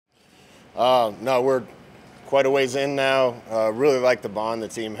No, we're quite a ways in now. Really like the bond the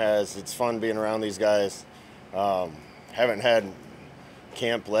team has. It's fun being around these guys. Um, haven't had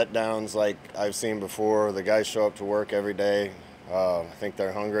camp letdowns like I've seen before. The guys show up to work every day. I think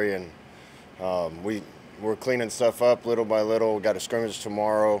they're hungry, and we're cleaning stuff up little by little. Got a scrimmage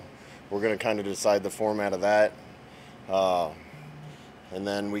tomorrow. We're going to kind of decide the format of that. Uh, and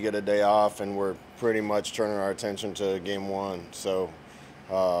then we get a day off, and we're pretty much turning our attention to game one. So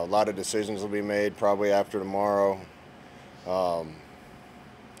a lot of decisions will be made probably after tomorrow. Um,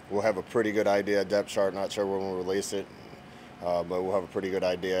 we'll have a pretty good idea depth chart. Not sure when we'll release it, but we'll have a pretty good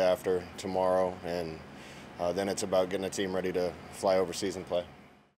idea after tomorrow, and then it's about getting the team ready to fly overseas and play.